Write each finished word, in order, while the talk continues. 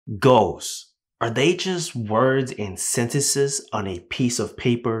Goals. Are they just words and sentences on a piece of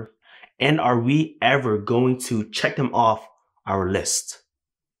paper? And are we ever going to check them off our list?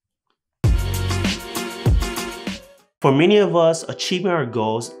 For many of us, achieving our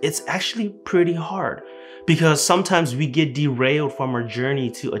goals, it's actually pretty hard because sometimes we get derailed from our journey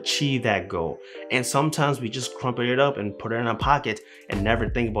to achieve that goal. And sometimes we just crumple it up and put it in our pocket and never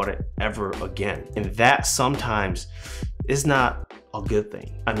think about it ever again. And that sometimes is not a good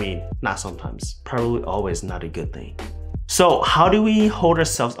thing. I mean, not sometimes, probably always not a good thing. So how do we hold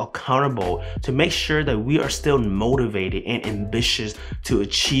ourselves accountable to make sure that we are still motivated and ambitious to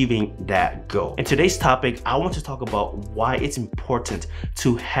achieving that goal? In today's topic, I want to talk about why it's important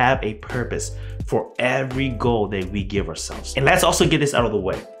to have a purpose for every goal that we give ourselves. And let's also get this out of the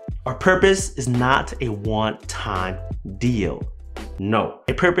way. Our purpose is not a one-time deal. No,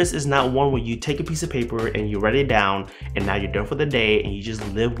 a purpose is not one where you take a piece of paper and you write it down and now you're done for the day and you just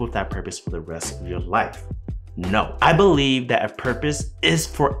live with that purpose for the rest of your life. No, I believe that a purpose is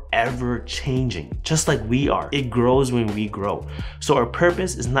forever changing, just like we are. It grows when we grow. So our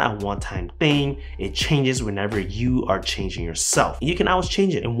purpose is not a one-time thing. It changes whenever you are changing yourself. You can always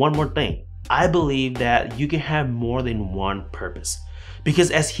change it. And one more thing, I believe that you can have more than one purpose.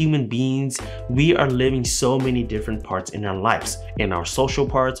 Because as human beings, we are living so many different parts in our lives, in our social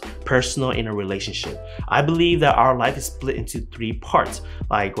parts, personal, and a relationship. I believe that our life is split into 3 parts.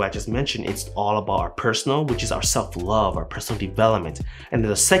 Like what I just mentioned, it's all about our personal, which is our self-love, our personal development. And then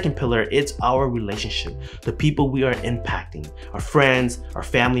the second pillar, it's our relationship, the people we are impacting, our friends, our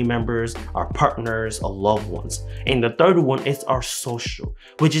family members, our partners, our loved ones. And the third one is our social,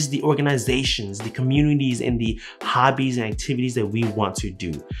 which is the organizations, the communities, and the hobbies and activities that we want to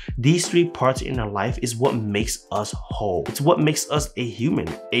do. These 3 parts in our life is what makes us whole. It's what makes us a human,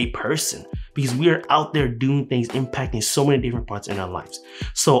 a person, because we are out there doing things impacting so many different parts in our lives.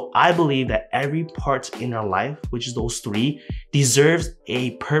 So I believe that every part in our life, which is those 3, deserves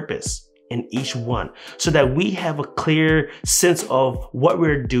a purpose in each one, so that we have a clear sense of what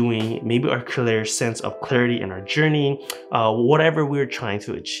we're doing, maybe a clear sense of clarity in our journey, whatever we're trying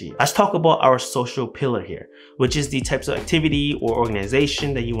to achieve. Let's talk about our social pillar here, which is the types of activity or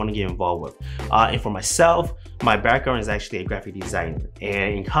organization that you want to get involved with. And for myself, my background is actually a graphic designer.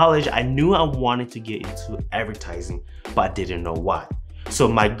 And in college, I knew I wanted to get into advertising, but I didn't know why. So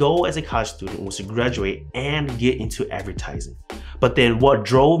my goal as a college student was to graduate and get into advertising. But then what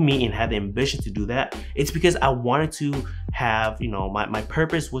drove me and had the ambition to do that, it's because I wanted to have, my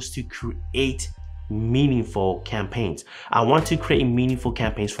purpose was to create meaningful campaigns. I want to create meaningful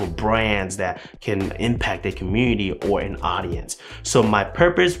campaigns for brands that can impact a community or an audience. So my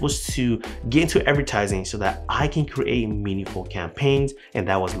purpose was to get into advertising so that I can create meaningful campaigns, and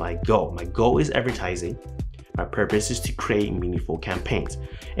that was my goal. My goal is advertising. My purpose is to create meaningful campaigns.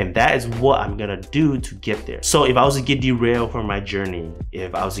 And that is what I'm gonna do to get there. So if I was to get derailed from my journey,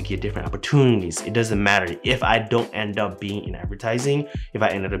 if I was to get different opportunities, it doesn't matter. If I don't end up being in advertising, if I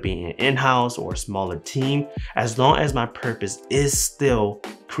ended up being in-house or a smaller team, as long as my purpose is still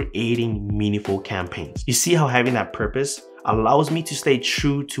creating meaningful campaigns. You see how having that purpose allows me to stay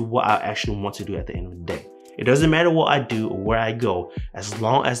true to what I actually want to do at the end of the day. It doesn't matter what I do or where I go, as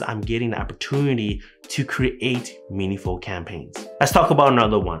long as I'm getting the opportunity to create meaningful campaigns. Let's talk about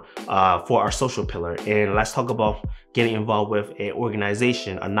another one for our social pillar, and let's talk about getting involved with an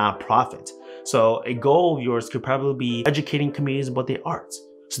organization, a nonprofit. So a goal of yours could probably be educating communities about the arts.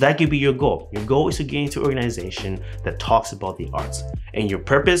 So that could be your goal. Your goal is to get into an organization that talks about the arts. And your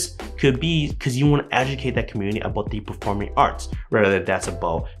purpose could be because you want to educate that community about the performing arts, whether that's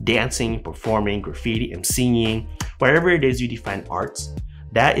about dancing, performing, graffiti, emceeing, whatever it is you define arts,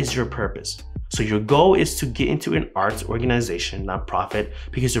 that is your purpose. So your goal is to get into an arts organization, nonprofit,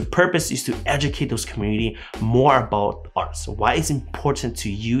 because your purpose is to educate those community more about arts, why it's important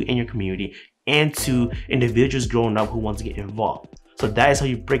to you and your community and to individuals growing up who want to get involved. So that is how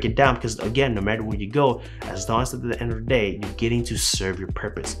you break it down, because again, no matter where you go, as long as at the end of the day, you're getting to serve your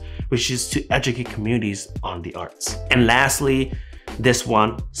purpose, which is to educate communities on the arts. And lastly, this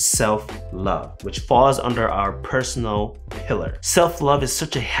one, self-love, which falls under our personal pillar. Self-love is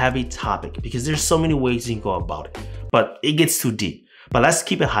such a heavy topic because there's so many ways you can go about it, but it gets too deep. But let's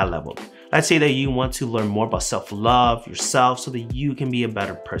keep it high level. Let's say that you want to learn more about self-love, yourself, so that you can be a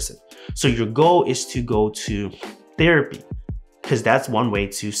better person. So your goal is to go to therapy, because that's one way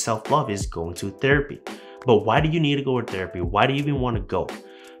to self-love, is going to therapy. But why do you need to go to therapy? Why do you even want to go?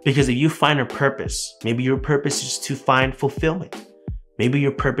 Because if you find a purpose, maybe your purpose is to find fulfillment. Maybe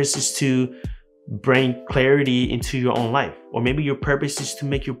your purpose is to bring clarity into your own life. Or maybe your purpose is to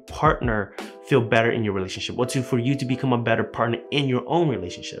make your partner feel better in your relationship or for you to become a better partner in your own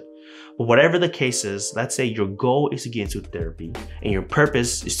relationship. But whatever the case is, let's say your goal is to get into therapy and your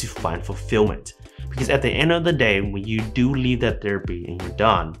purpose is to find fulfillment. Because at the end of the day, when you do leave that therapy and you're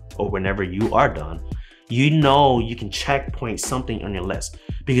done, or whenever you are done, you know you can checkpoint something on your list.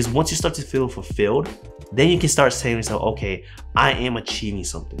 Because once you start to feel fulfilled, then you can start saying to yourself, okay, I am achieving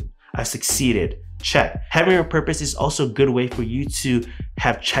something. I've succeeded. Check. Having a purpose is also a good way for you to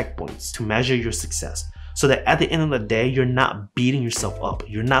have checkpoints to measure your success. So that at the end of the day, you're not beating yourself up.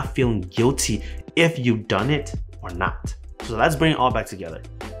 You're not feeling guilty if you've done it or not. So let's bring it all back together.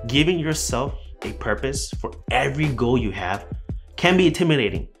 Giving yourself a purpose for every goal you have can be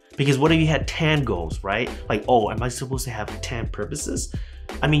intimidating. Because what if you had 10 goals, right? Like, oh, am I supposed to have 10 purposes?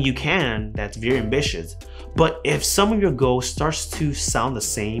 I mean, you can, that's very ambitious. But if some of your goals starts to sound the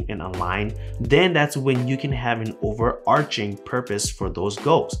same and align, then that's when you can have an overarching purpose for those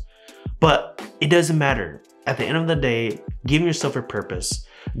goals. But it doesn't matter. At the end of the day, giving yourself a purpose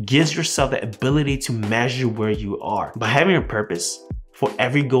gives yourself the ability to measure where you are. By having a purpose for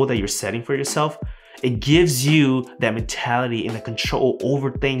every goal that you're setting for yourself, it gives you that mentality and the control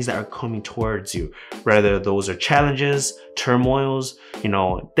over things that are coming towards you. Whether those are challenges, turmoils,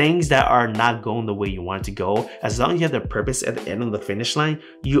 things that are not going the way you want it to go. As long as you have the purpose at the end of the finish line,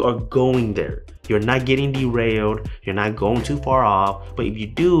 you are going there. You're not getting derailed. You're not going too far off. But if you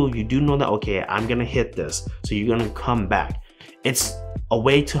do know that, okay, I'm gonna hit this. So you're gonna come back. It's a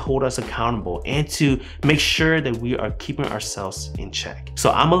way to hold us accountable and to make sure that we are keeping ourselves in check. So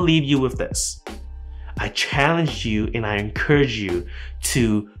I'm gonna leave you with this. I challenge you and I encourage you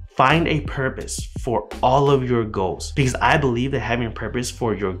to find a purpose for all of your goals, because I believe that having a purpose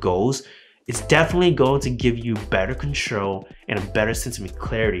for your goals is definitely going to give you better control and a better sense of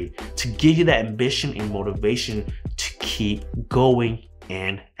clarity to give you that ambition and motivation to keep going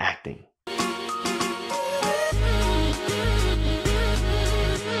and acting.